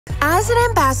As an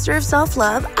ambassador of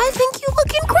self-love, I think you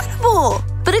look incredible.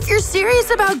 But if you're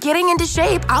serious about getting into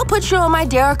shape, I'll put you on my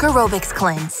Derica aerobics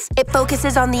cleanse. It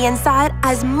focuses on the inside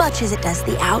as much as it does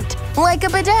the out. Like a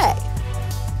bidet.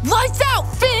 Lights out,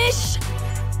 fish!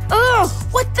 Ugh,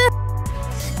 what the?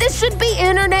 This should be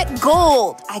internet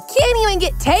gold. I can't even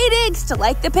get Tay Diggs to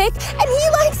like the pic, and he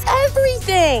likes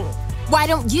everything. Why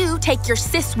don't you take your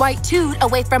cis-white toot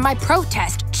away from my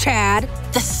protest, Chad?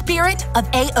 The spirit of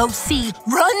AOC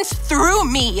runs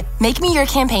through me. Make me your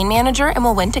campaign manager and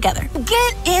we'll win together.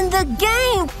 Get in the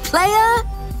game, playa.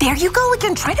 There you go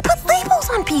again, try to put labels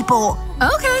on people.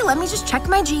 Okay, let me just check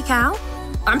my GCal.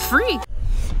 I'm free.